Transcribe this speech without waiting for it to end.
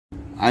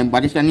I'm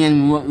Pakistani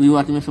and you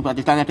watching Mr.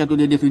 Pakistan. After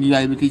today this video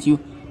I will teach you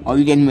how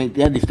you can make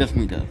a distance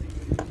meter.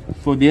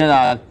 So there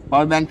are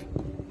power bank,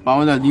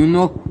 power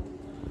Arduino,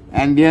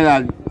 and there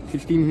are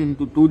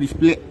 16:2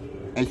 display,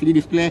 LCD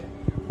display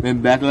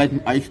with backlight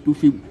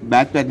I2C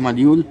backlight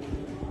module,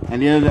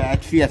 and there is the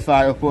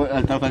HCSR4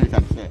 ultrasonic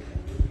sensor.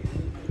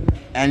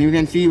 And you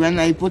can see when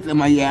I put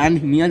my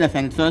hand near the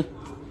sensor,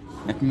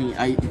 let me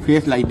I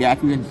face like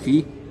that, you can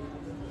see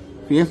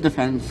face the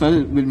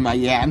sensor with my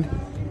hand.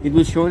 It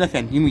will show the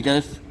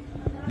centimeters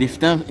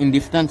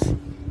distance,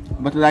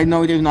 but right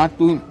now it is not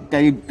to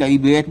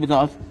calibrate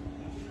because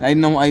right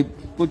now I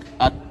put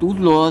two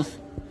floors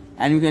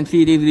and you can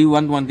see it is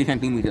 120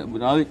 centimeters. But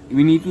now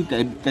we need to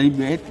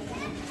calibrate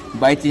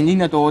by changing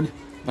the code.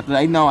 But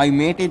right now I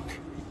made it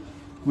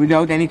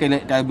without any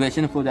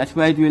calibration, so that's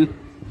why it will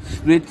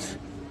split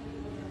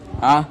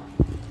around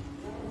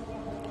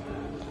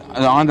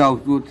the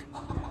output.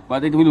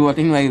 But it will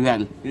working very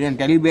well. You can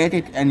calibrate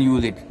it and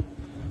use it.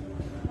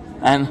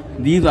 And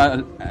these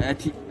are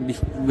these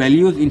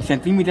values in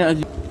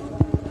centimeters.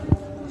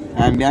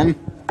 And then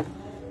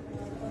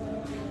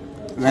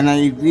when I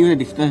increase the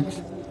distance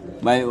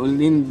by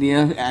holding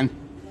there, and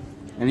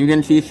you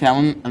can see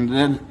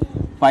 700,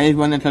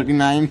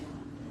 539,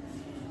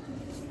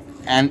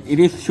 and it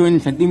is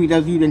showing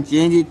centimeters. You can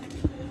change it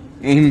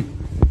in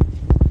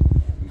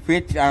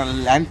feet or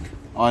length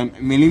or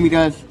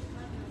millimeters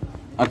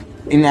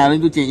in order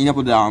to change the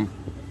program.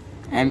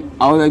 And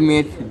how I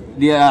made,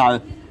 there are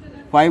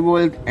 5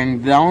 volt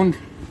and ground,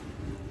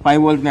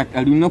 5 volt net,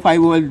 Arduino 5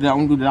 volt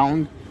ground to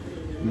ground,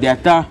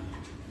 data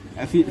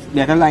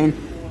line.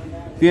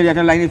 Here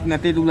data line is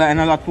connected to the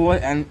analog 4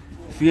 and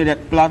here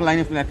that plot line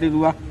is connected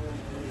to the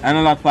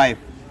analog 5.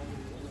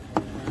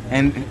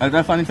 And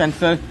ultrasonic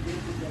sensor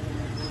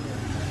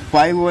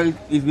 5 volt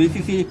is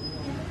VCC,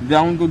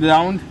 ground to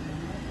ground,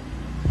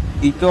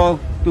 equal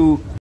to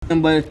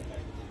number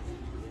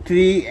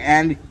 3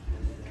 and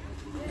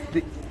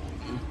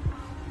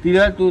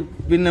clear to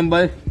pin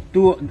number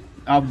 2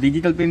 of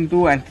digital pin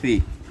 2 and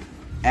 3.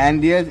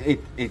 And there's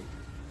it.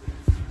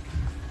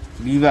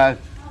 These are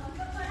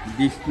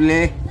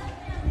display,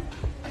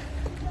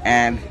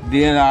 and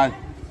there are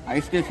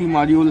I2C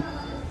module,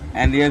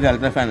 and there's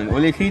ultrasound.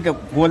 Only see the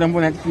 4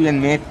 components you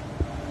can make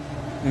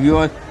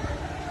your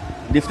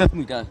distance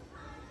meter.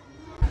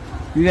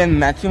 You can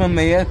maximum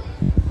measure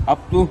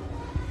up to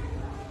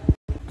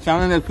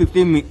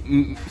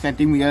 750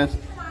 centimeters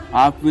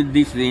up with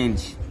this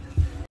range.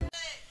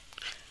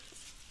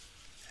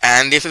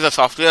 And this is the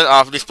software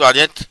of this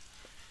project,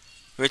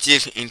 which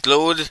is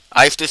include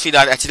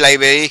I2C.h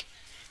library,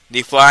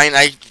 define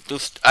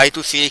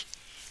I2C,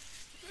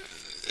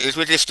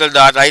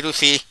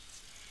 crystal.I2C,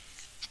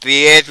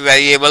 create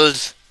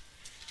variables,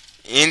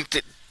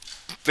 int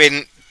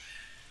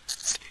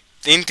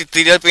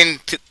trigger pin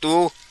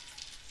 2,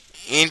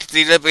 int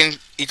trigger pin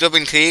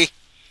pin 3,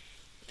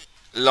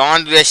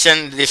 long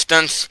duration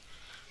distance,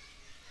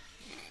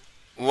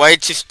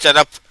 void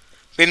setup,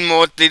 pin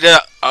mode trigger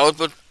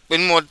output,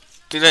 pin mode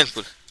trigger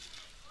input,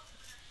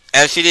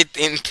 LCD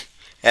int,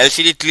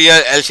 LCD clear,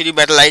 LCD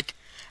backlight,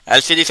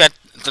 LCD set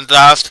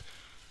contrast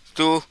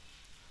to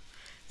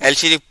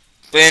LCD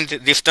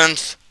print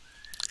distance,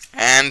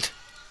 and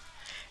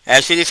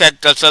LCD set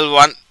cursor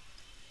 1,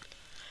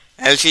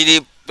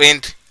 LCD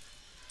print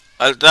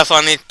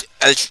ultrasonic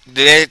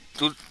delay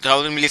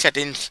 2000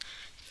 milliseconds,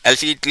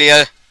 LCD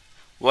clear,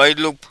 void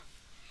loop,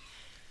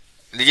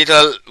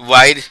 digital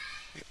wide,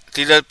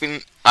 trigger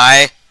pin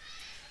I,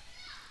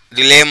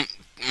 delay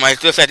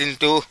micro setting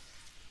 2,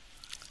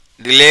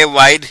 delay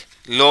wide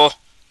low.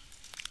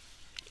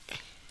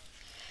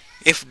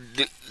 If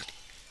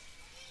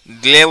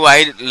delay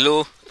wide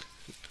low,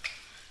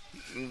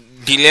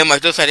 delay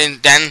micro setting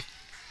 10,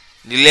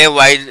 delay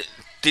wide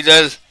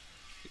trigger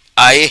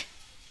I,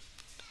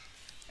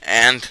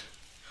 and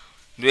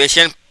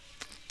duration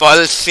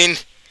pulse in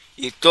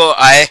equal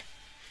I,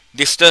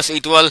 distance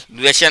equal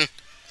duration.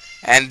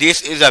 And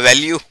this is a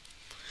value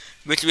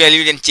which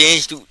value you can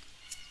change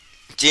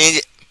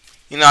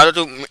in order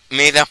to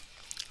make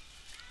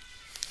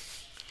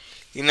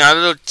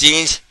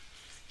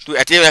to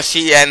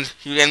accuracy, and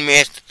you can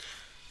make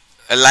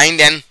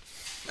alignment,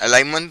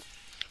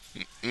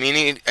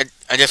 meaning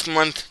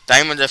adjustment,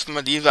 time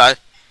adjustment. These are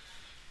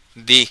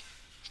the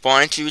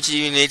points which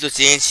you need to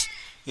change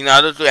in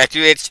order to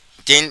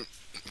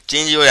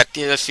change your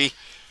accuracy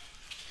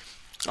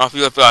of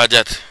your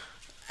project.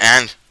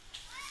 And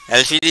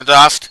LCD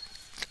contrast,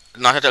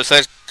 not at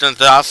also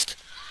contrast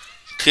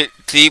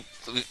 3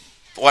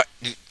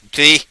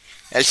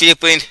 LCD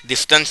print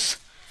distance,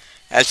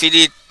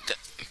 LCD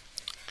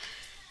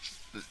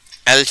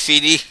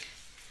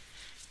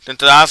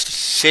contrast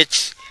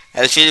 6,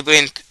 LCD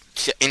print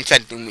in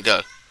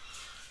centimeter.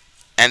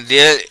 And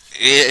there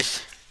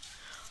is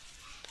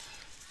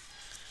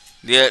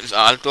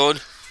all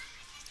code,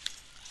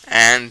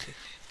 and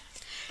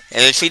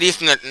LCD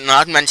is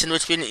not mentioned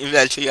which pin is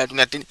LCD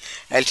automatic.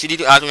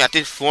 LCD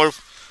automatic 4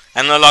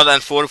 analog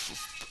and 4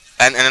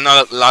 and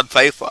analog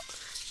 5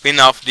 pin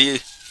of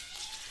the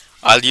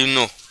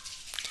Arduino.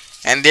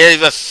 and there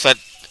is a set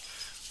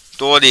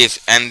storage,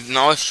 and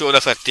now show the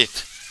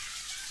circuit.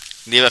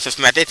 There is a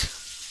schematic.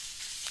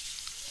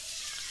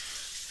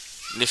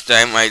 This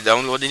time I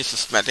downloaded this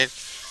schematic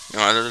in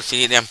order to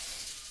see them.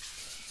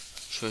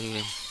 Show you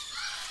them.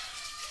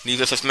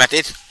 These are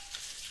schematic.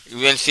 You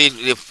can see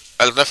the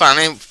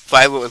ultrasonic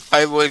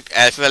 5 volt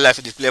as well as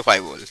display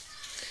 5 volt.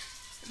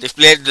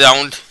 Display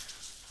ground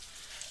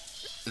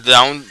of the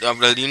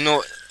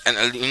Arduino, and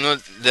Arduino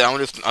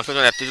ground is also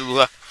connected to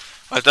the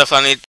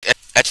ultrasonic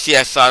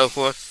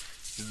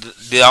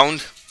HCSR4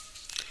 ground.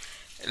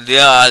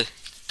 There are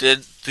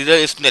trigger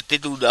is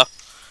connected to the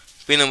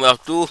pin number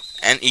of 2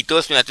 and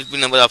Ethos is connected to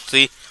pin number of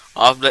 3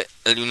 of the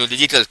Arduino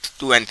digital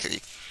 2 and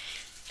 3,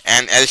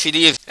 and LCD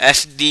is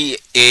SDA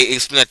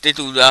is connected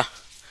to the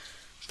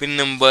pin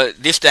number.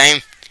 This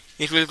time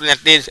it will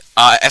connect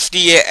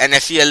SDA and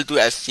SCL to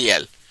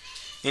SCL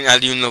in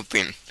Arduino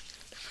pin.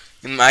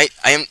 In my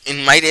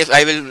case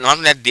I will not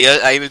connect there.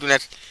 I will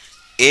connect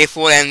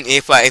A4 and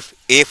A5.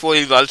 A4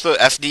 is also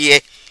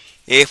SDA,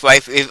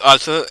 A5 is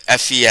also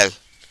SCL.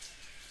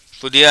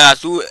 So there are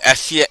 2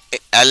 SCL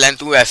and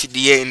 2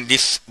 SDA in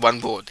this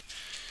one board.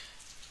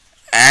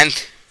 And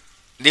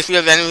this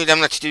will when we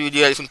next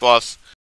video, you can pause.